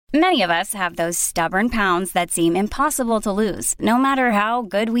Many of us have those stubborn pounds that seem impossible to lose, no matter how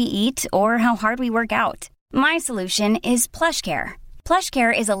good we eat or how hard we work out. My solution is PlushCare.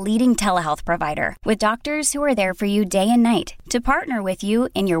 PlushCare is a leading telehealth provider with doctors who are there for you day and night to partner with you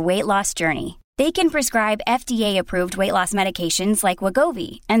in your weight loss journey. They can prescribe FDA-approved weight loss medications like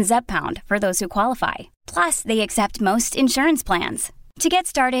Wegovy and Zepbound for those who qualify. Plus, they accept most insurance plans. To get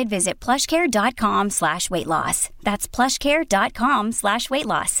started, visit plushcare.com/weightloss. That's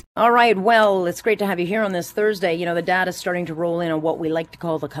plushcare.com/weightloss. All right. Well, it's great to have you here on this Thursday. You know, the data's starting to roll in on what we like to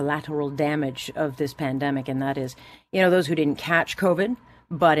call the collateral damage of this pandemic. And that is, you know, those who didn't catch COVID,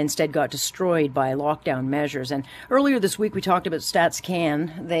 but instead got destroyed by lockdown measures. And earlier this week, we talked about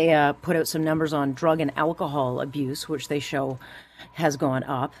StatsCan. They put out some numbers on drug and alcohol abuse, which they show has gone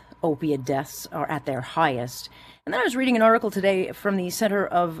up. Opiate deaths are at their highest. And then I was reading an article today from the Center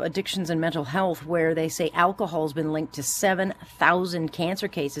of Addictions and Mental Health where they say alcohol has been linked to 7,000 cancer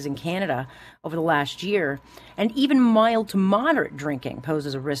cases in Canada over the last year. And even mild to moderate drinking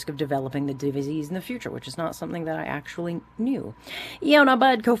poses a risk of developing the disease in the future, which is not something that I actually knew. Ian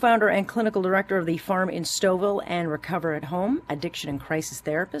Abad, co-founder and clinical director of the Farm in Stouffville and Recover at Home, addiction and crisis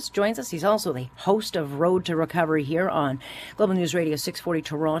therapist, joins us. He's also the host of Road to Recovery here on Global News Radio 640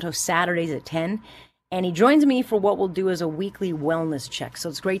 Toronto, Saturdays at 10. And he joins me for what we'll do as a weekly wellness check. So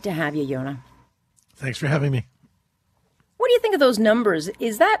it's great to have you, Yona. Thanks for having me. What do you think of those numbers?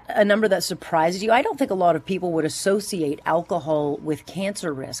 Is that a number that surprises you? I don't think a lot of people would associate alcohol with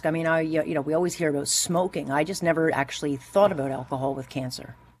cancer risk. I mean, we always hear about smoking. I just never actually thought about alcohol with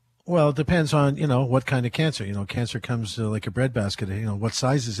cancer. Well, it depends on, what kind of cancer. Cancer comes like a breadbasket. What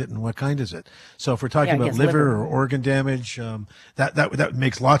size is it and what kind is it? So if we're talking about liver or organ damage, that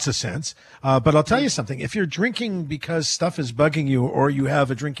makes lots of sense. But I'll tell you something. If you're drinking because stuff is bugging you or you have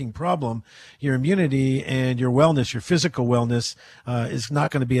a drinking problem, your immunity and your wellness, your physical wellness, is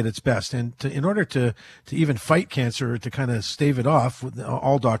not going to be at its best. And in order to even fight cancer, to kind of stave it off,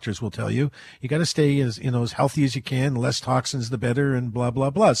 all doctors will tell you, you got to stay as healthy as you can. Less toxins, the better, and blah,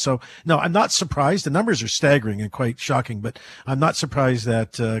 blah, blah. So, no, I'm not surprised. The numbers are staggering and quite shocking, but I'm not surprised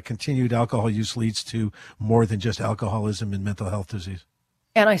that continued alcohol use leads to more than just alcoholism and mental health disease.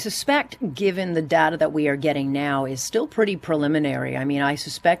 And I suspect, given the data that we are getting now is still pretty preliminary. I mean, I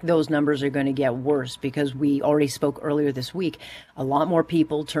suspect those numbers are going to get worse because we already spoke earlier this week. A lot more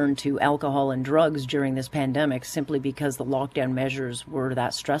people turned to alcohol and drugs during this pandemic simply because the lockdown measures were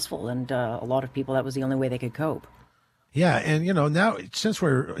that stressful. And a lot of people, that was the only way they could cope. Yeah. And, now since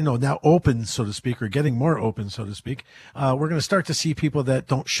we're, now open, so to speak, or getting more open, so to speak, we're going to start to see people that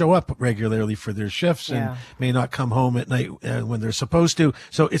don't show up regularly for their shifts and may not come home at night when they're supposed to.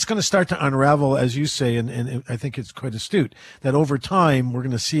 So it's going to start to unravel, as you say, and I think it's quite astute that over time we're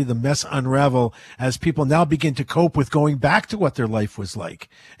going to see the mess unravel as people now begin to cope with going back to what their life was like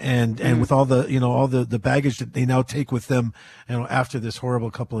and with all the, all the baggage that they now take with them, after this horrible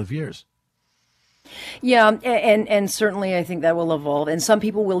couple of years. Yeah, and certainly I think that will evolve. And some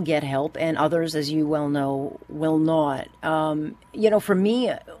people will get help and others, as you well know, will not. For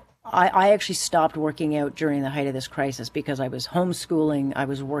me, I actually stopped working out during the height of this crisis because I was homeschooling. I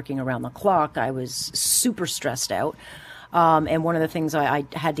was working around the clock. I was super stressed out. And one of the things I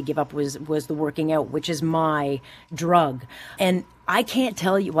had to give up was the working out, which is my drug. And I can't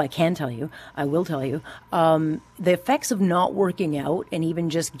tell you, well, I can tell you, I will tell you, the effects of not working out and even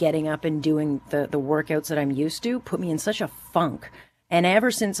just getting up and doing the workouts that I'm used to put me in such a funk. And ever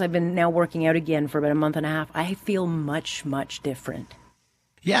since I've been now working out again for about a month and a half, I feel much, much different.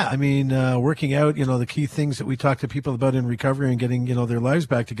 Yeah, I mean, working out, the key things that we talk to people about in recovery and getting, their lives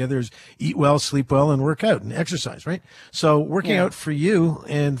back together is eat well, sleep well, and work out and exercise, right? So working out for you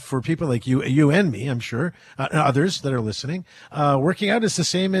and for people like you and me, I'm sure, and others that are listening, working out is the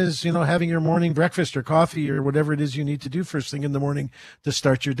same as, having your morning breakfast or coffee or whatever it is you need to do first thing in the morning to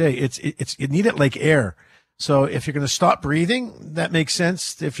start your day. You need it like air. So if you're going to stop breathing, that makes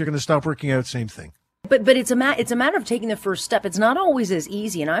sense. If you're going to stop working out, same thing. But it's a matter of taking the first step. It's not always as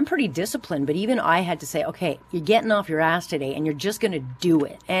easy, and I'm pretty disciplined, but even I had to say, okay, you're getting off your ass today, and you're just going to do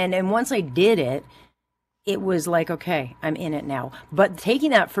it. And once I did it, it was like, okay, I'm in it now. But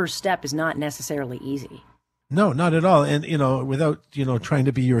taking that first step is not necessarily easy. No, not at all. And, without, trying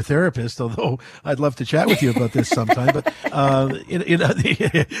to be your therapist, although I'd love to chat with you about this sometime, but, I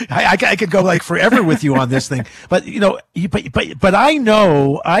could go like forever with you on this thing, but, but I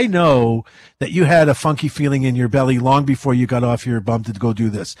know that you had a funky feeling in your belly long before you got off your bum to go do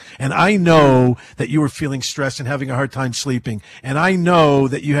this. And I know that you were feeling stressed and having a hard time sleeping. And I know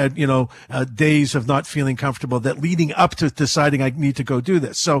that you had, days of not feeling comfortable that leading up to deciding I need to go do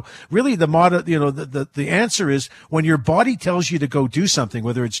this. So really the answer answer is when your body tells you to go do something,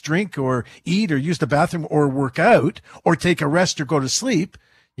 whether it's drink or eat or use the bathroom or work out or take a rest or go to sleep,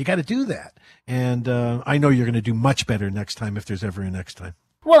 you got to do that. And I know you're going to do much better next time if there's ever a next time.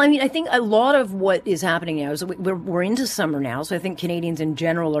 Well, I mean, I think a lot of what is happening now is we're into summer now. So I think Canadians in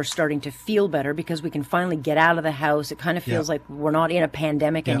general are starting to feel better because we can finally get out of the house. It kind of feels like we're not in a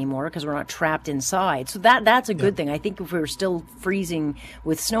pandemic anymore because we're not trapped inside. So that's a good thing. I think if we were still freezing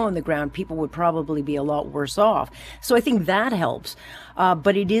with snow on the ground, people would probably be a lot worse off. So I think that helps.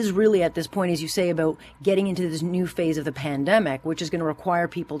 But it is really at this point, as you say, about getting into this new phase of the pandemic, which is going to require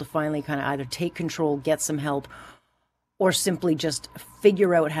people to finally kind of either take control, get some help, or simply just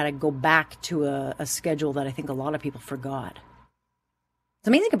figure out how to go back to a schedule that I think a lot of people forgot. It's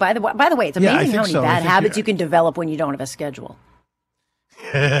amazing. By the way, it's amazing how many bad habits you can develop when you don't have a schedule.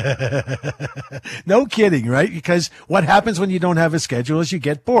 No kidding, right? Because what happens when you don't have a schedule is you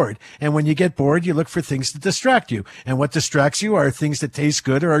get bored. And when you get bored, you look for things to distract you. And what distracts you are things that taste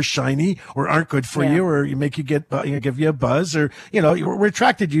good or are shiny or aren't good for you or you make you give you a buzz or, we're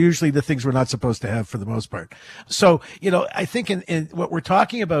attracted usually to things we're not supposed to have for the most part. So, I think in what we're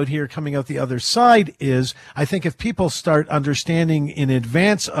talking about here coming out the other side is I think if people start understanding in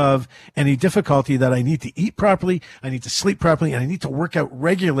advance of any difficulty that I need to eat properly, I need to sleep properly, and I need to work out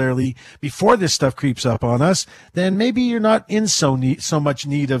regularly before this stuff creeps up on us, then maybe you're not in so much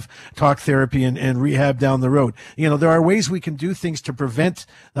need of talk therapy and rehab down the road. There are ways we can do things to prevent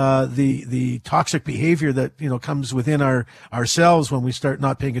the toxic behavior that comes within ourselves when we start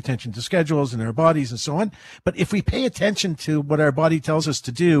not paying attention to schedules and our bodies and so on. But if we pay attention to what our body tells us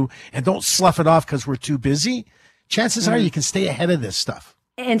to do and don't slough it off because we're too busy, chances are you can stay ahead of this stuff.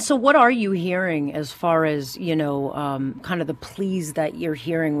 And so what are you hearing as far as, kind of the pleas that you're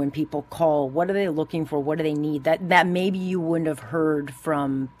hearing when people call? What are they looking for? What do they need that maybe you wouldn't have heard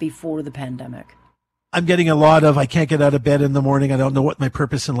from before the pandemic? I'm getting a lot of, I can't get out of bed in the morning. I don't know what my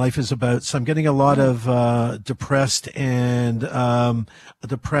purpose in life is about. So I'm getting a lot of depressed and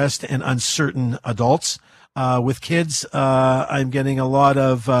uncertain adults. With kids, I'm getting a lot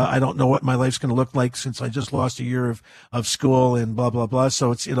of, I don't know what my life's going to look like since I just lost a year of school and blah, blah, blah.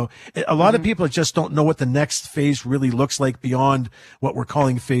 So it's, a lot of people just don't know what the next phase really looks like beyond what we're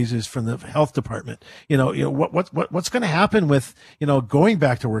calling phases from the health department. What's going to happen with, going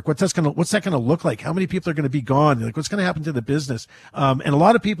back to work? What's that going to look like? How many people are going to be gone? Like what's going to happen to the business? And a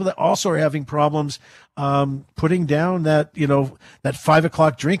lot of people that also are having problems, putting down that 5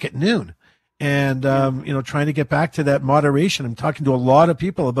 o'clock drink at noon. And, trying to get back to that moderation. I'm talking to a lot of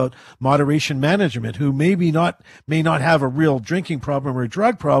people about moderation management who may not have a real drinking problem or a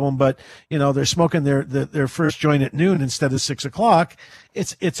drug problem, but, they're smoking their first joint at noon instead of 6 o'clock.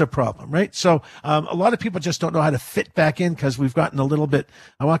 It's a problem, right? So, a lot of people just don't know how to fit back in because we've gotten a little bit,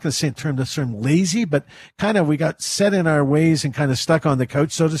 I'm not going to say the term lazy, but kind of we got set in our ways and kind of stuck on the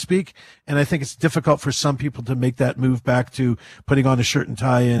couch, so to speak. And I think it's difficult for some people to make that move back to putting on a shirt and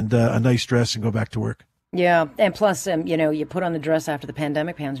tie and a nice dress and go back to work. Yeah, and plus, you put on the dress after the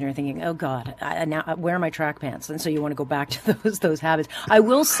pandemic pants, and you're thinking, "Oh God, now where are my track pants?" And so you want to go back to those habits. I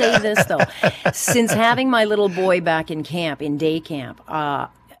will say this though, since having my little boy back in day camp,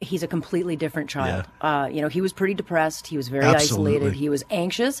 he's a completely different child. Yeah. He was pretty depressed. He was very isolated. He was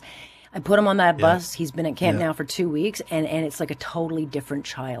anxious. I put him on that bus. He's been at camp now for 2 weeks, and it's like a totally different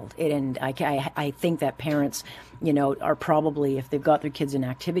child. And I think that parents, are probably, if they've got their kids in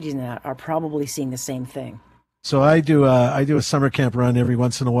activities and that, are probably seeing the same thing. So I do a summer camp run every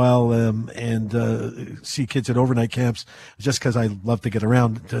once in a while, and see kids at overnight camps just because I love to get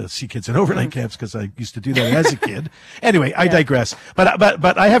around to see kids at overnight camps because I used to do that as a kid. Anyway, I digress. But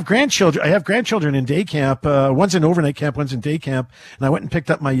I have grandchildren. I have grandchildren in day camp. One's in overnight camp, one's in day camp, and I went and picked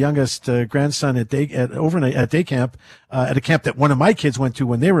up my youngest grandson at day camp. At a camp that one of my kids went to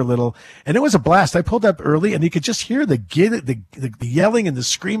when they were little, and it was a blast. I pulled up early, and you could just hear the yelling and the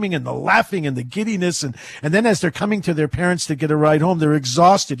screaming and the laughing and the giddiness, and then as they're coming to their parents to get a ride home, they're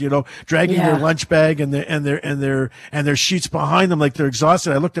exhausted, dragging their lunch bag and their sheets behind them like they're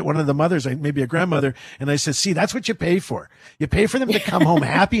exhausted. I looked at one of the mothers, maybe a grandmother, and I said, "See, that's what you pay for. You pay for them to come home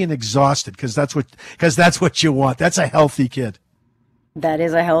happy and exhausted because that's what you want. That's a healthy kid." That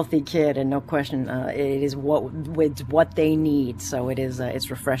is a healthy kid, and no question, it is what they need. So it's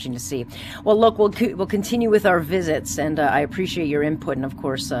refreshing to see. Well, look, we'll continue with our visits, and I appreciate your input, and of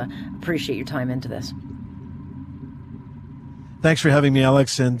course, appreciate your time into this. Thanks for having me,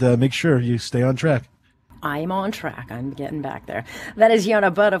 Alex, and make sure you stay on track. I'm on track. I'm getting back there. That is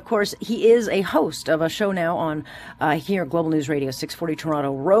Yonah Butt. Of course, he is a host of a show now on here, Global News Radio, 640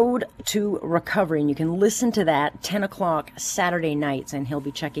 Toronto, Road to Recovery. And you can listen to that 10 o'clock Saturday nights, and he'll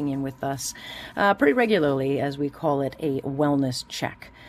be checking in with us pretty regularly, as we call it, a wellness check.